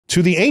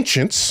To the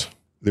ancients,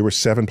 there were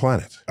 7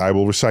 planets. I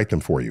will recite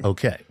them for you.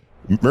 Okay.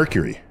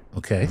 Mercury.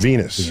 Okay.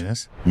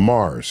 Venus.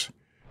 Mars.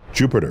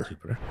 Jupiter.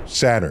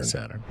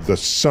 Saturn. The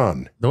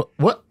sun.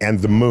 What?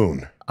 And the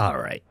moon. All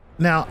right.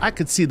 Now, I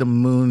could see the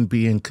moon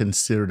being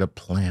considered a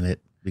planet.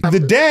 The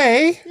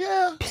day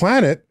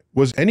planet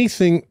was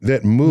anything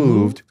that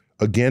moved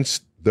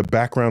against the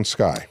background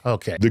sky.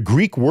 Okay. The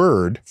Greek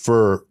word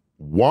for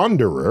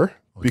wanderer,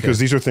 because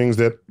these are things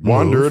that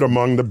wandered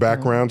among the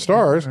background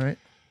stars,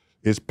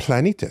 is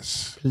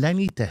planetus.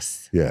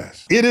 Planetus.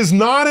 Yes. It is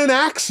not an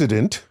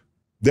accident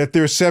that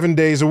there's 7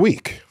 days a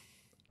week.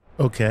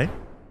 Okay.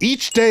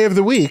 Each day of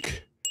the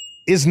week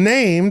is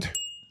named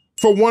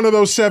for one of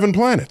those 7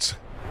 planets.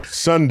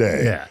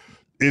 Sunday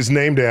is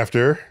named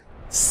after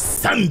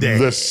Sunday.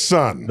 The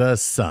sun. The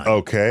sun.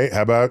 Okay.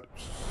 How about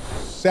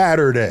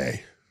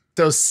Saturday?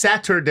 So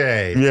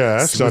Saturday.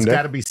 Yeah, so Sunday. It's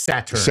got to be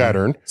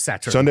Saturn.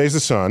 Saturn. Sunday's the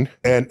sun.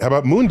 And how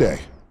about Moon Day?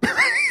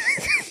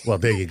 Well,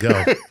 there you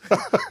go.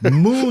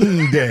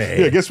 Moon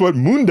Day. Yeah, guess what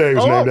Moon Day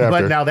was named after?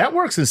 But now that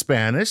works in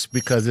Spanish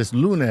because it's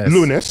lunes.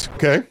 Lunes,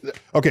 okay.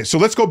 Okay, so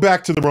let's go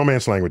back to the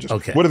Romance languages.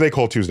 Okay. What do they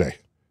call Tuesday?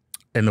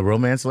 In the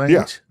Romance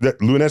language? Yeah,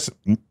 lunes,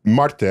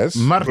 martes.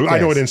 I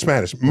know it in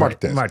Spanish.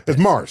 Martes. Martes. It's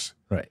Mars.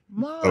 Right.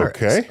 Mars.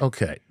 Okay.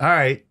 Okay. All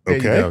right. There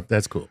you go.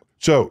 That's cool.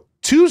 So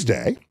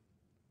Tuesday,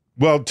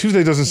 well,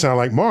 Tuesday doesn't sound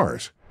like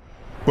Mars,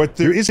 but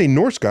there is a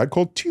Norse god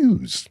called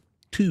Tus.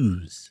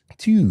 Tus,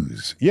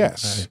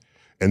 yes. Right.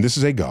 And this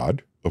is a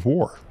god of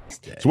war.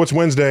 So what's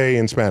Wednesday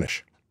in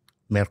Spanish?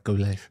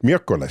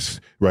 Miércoles,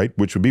 right?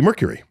 Which would be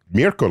Mercury.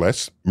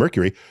 Miércoles,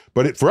 Mercury.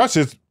 But for us,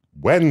 it's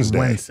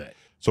Wednesday.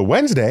 So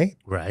Wednesday,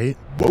 right?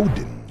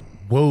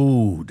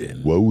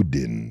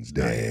 Woden's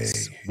Day.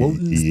 Nice.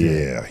 Woden's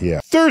Day. Yeah.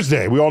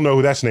 Thursday, we all know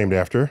who that's named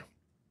after.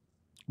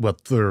 Well,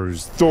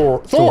 Thursday.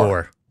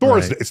 Thor.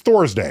 It's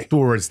Thor's Day.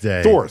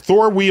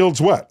 Thor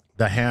wields what?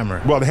 The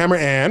hammer. Well, the hammer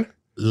and?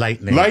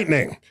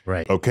 Lightning.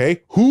 Right.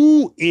 Okay.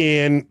 Who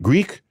in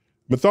Greek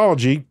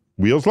mythology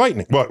wields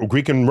lightning? Well,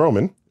 Greek and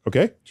Roman.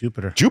 Okay.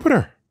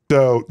 Jupiter.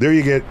 So there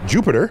you get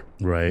Jupiter,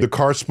 right? The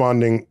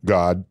corresponding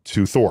god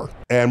to Thor.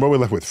 And what we're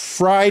left with?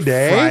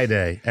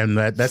 Friday. And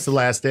that's the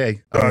last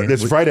day.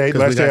 It's Friday,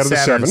 last day out of the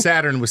 7.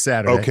 Saturn was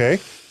Saturday. Okay.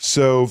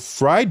 So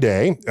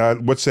Friday,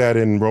 what's that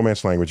in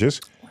Romance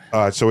languages?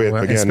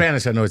 Again, in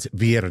Spanish, I know it's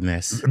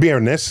viernes.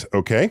 Viernes,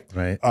 okay.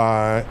 Right.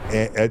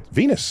 At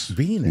Venus.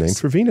 Named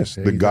for Venus,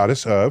 the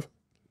goddess of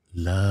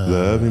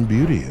love and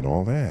beauty and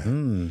all that.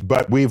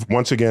 But we've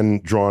once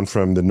again drawn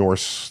from the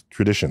Norse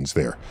traditions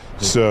there.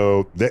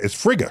 So it's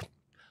Frigga.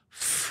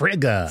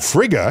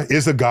 Frigga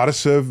is the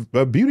goddess of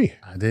beauty.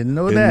 I didn't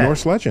know that. In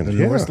Norse legend.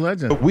 Norse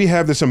legend. We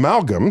have this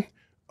amalgam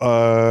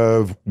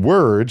of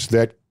words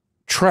that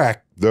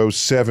track those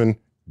 7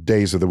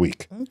 days of the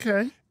week.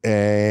 Okay.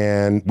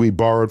 And we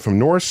borrowed from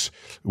Norse.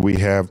 We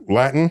have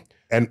Latin,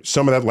 and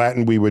some of that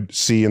Latin we would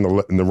see in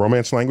the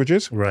Romance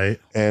languages. Right.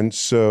 And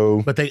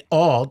so, but they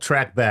all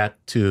track back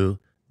to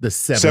the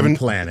seven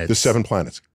planets. The 7 planets.